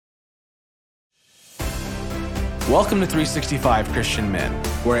Welcome to 365 Christian Men,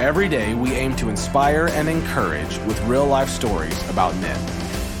 where every day we aim to inspire and encourage with real-life stories about men.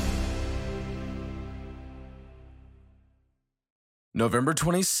 November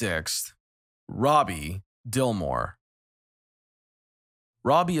 26th, Robby Dilmore.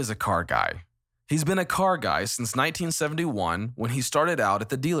 Robby is a car guy. He's been a car guy since 1971 when he started out at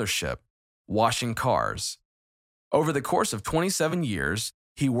the dealership, washing cars. Over the course of 27 years,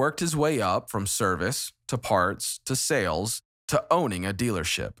 he worked his way up from service to parts to sales to owning a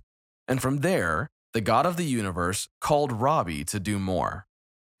dealership. And from there, the God of the universe called Robby to do more.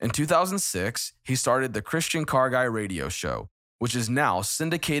 In 2006, he started the Christian Car Guy radio show, which is now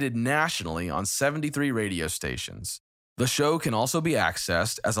syndicated nationally on 73 radio stations. The show can also be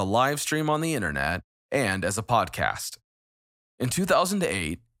accessed as a live stream on the internet and as a podcast. In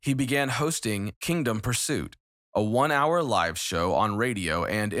 2008, he began hosting Kingdom Pursuit, a 1-hour live show on radio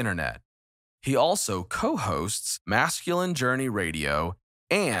and internet. He also co-hosts Masculine Journey Radio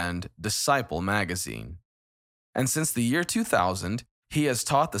and Disciple Magazine. And since the year 2000, he has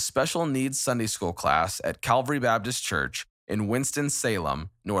taught the special needs Sunday school class at Calvary Baptist Church in Winston-Salem,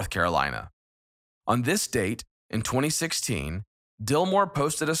 North Carolina. On this date, in 2016, Dilmore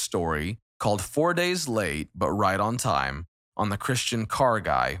posted a story called 4 Days Late But Right on Time on the Christian Car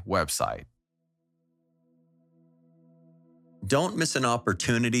Guy website. Don't miss an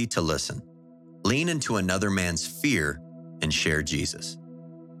opportunity to listen. Lean into another man's fear and share Jesus.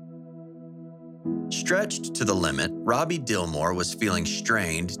 Stretched to the limit, Robby Dilmore was feeling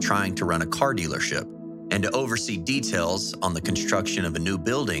strained trying to run a car dealership and to oversee details on the construction of a new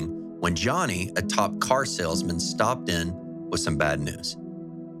building when Johnny, a top car salesman, stopped in with some bad news.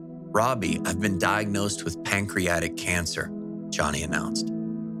 "Robby, I've been diagnosed with pancreatic cancer," Johnny announced.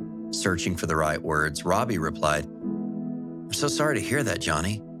 Searching for the right words, Robby replied, "I'm so sorry to hear that,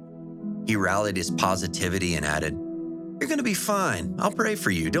 Johnny." He rallied his positivity and added, "You're going to be fine. I'll pray for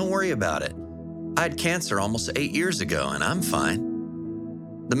you. Don't worry about it. I had cancer almost 8 years ago, and I'm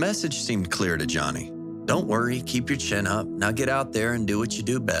fine." The message seemed clear to Johnny. Don't worry, keep your chin up. Now get out there and do what you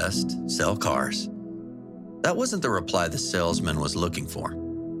do best, sell cars. That wasn't the reply the salesman was looking for.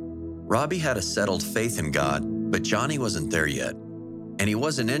 Robby had a settled faith in God, but Johnny wasn't there yet. And he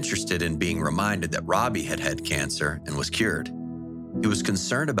wasn't interested in being reminded that Robby had had cancer and was cured. He was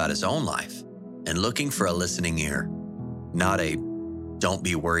concerned about his own life and looking for a listening ear, not a "don't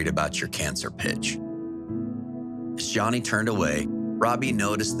be worried about your cancer" pitch. As Johnny turned away, Robby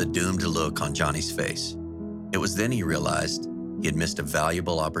noticed the doomed look on Johnny's face. It was then he realized he had missed a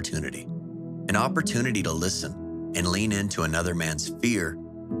valuable opportunity, an opportunity to listen and lean into another man's fear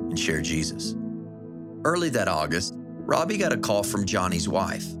and share Jesus. Early that August, Robby got a call from Johnny's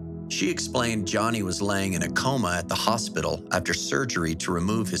wife. She explained Johnny was laying in a coma at the hospital after surgery to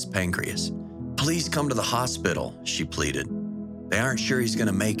remove his pancreas. "Please come to the hospital," she pleaded. "They aren't sure he's going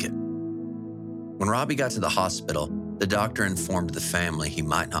to make it." When Robby got to the hospital, the doctor informed the family he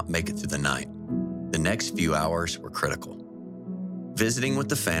might not make it through the night. The next few hours were critical. Visiting with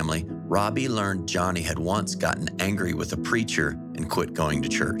the family, Robby learned Johnny had once gotten angry with a preacher and quit going to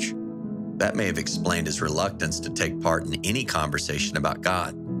church. That may have explained his reluctance to take part in any conversation about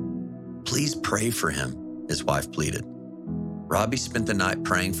God. "Please pray for him," his wife pleaded. Robby spent the night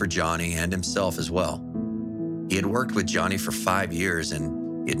praying for Johnny and himself as well. He had worked with Johnny for 5 years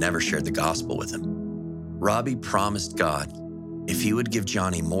and he had never shared the gospel with him. Robby promised God if he would give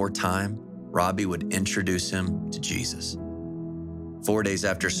Johnny more time, Robby would introduce him to Jesus. 4 days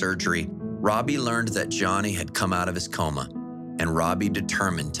after surgery, Robby learned that Johnny had come out of his coma, and Robby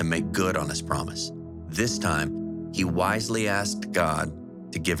determined to make good on his promise. This time, he wisely asked God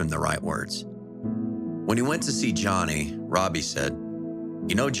to give him the right words. When he went to see Johnny, Robby said,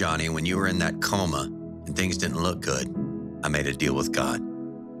 "You know, Johnny, when you were in that coma and things didn't look good, I made a deal with God."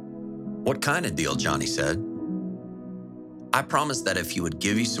 "What kind of deal?" Johnny said. "I promised that if he would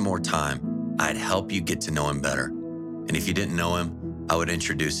give you some more time, I'd help you get to know him better. And if you didn't know him, I would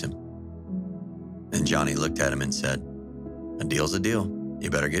introduce him." Then Johnny looked at him and said, "A deal's a deal. You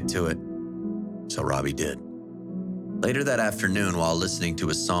better get to it." So Robby did. Later that afternoon, while listening to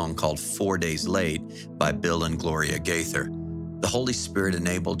a song called 4 Days Late by Bill and Gloria Gaither, the Holy Spirit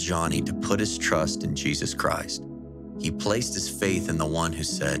enabled Johnny to put his trust in Jesus Christ. He placed his faith in the one who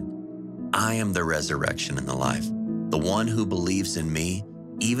said, "I am the resurrection and the life. The one who believes in me,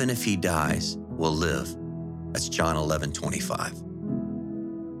 even if he dies, will live." That's John 11:25.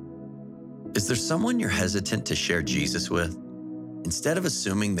 Is there someone you're hesitant to share Jesus with? Instead of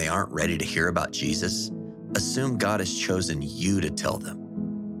assuming they aren't ready to hear about Jesus, assume God has chosen you to tell them.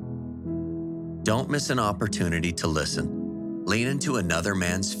 Don't miss an opportunity to listen. Lean into another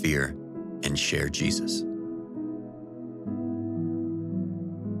man's fear and share Jesus.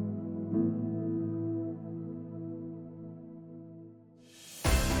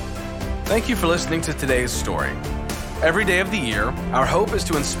 Thank you for listening to today's story. Every day of the year, our hope is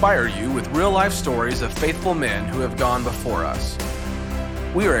to inspire you with real-life stories of faithful men who have gone before us.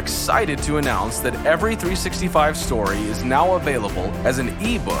 We are excited to announce that every 365 story is now available as an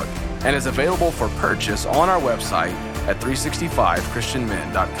ebook and is available for purchase on our website at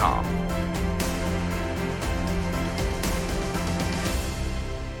 365christianmen.com.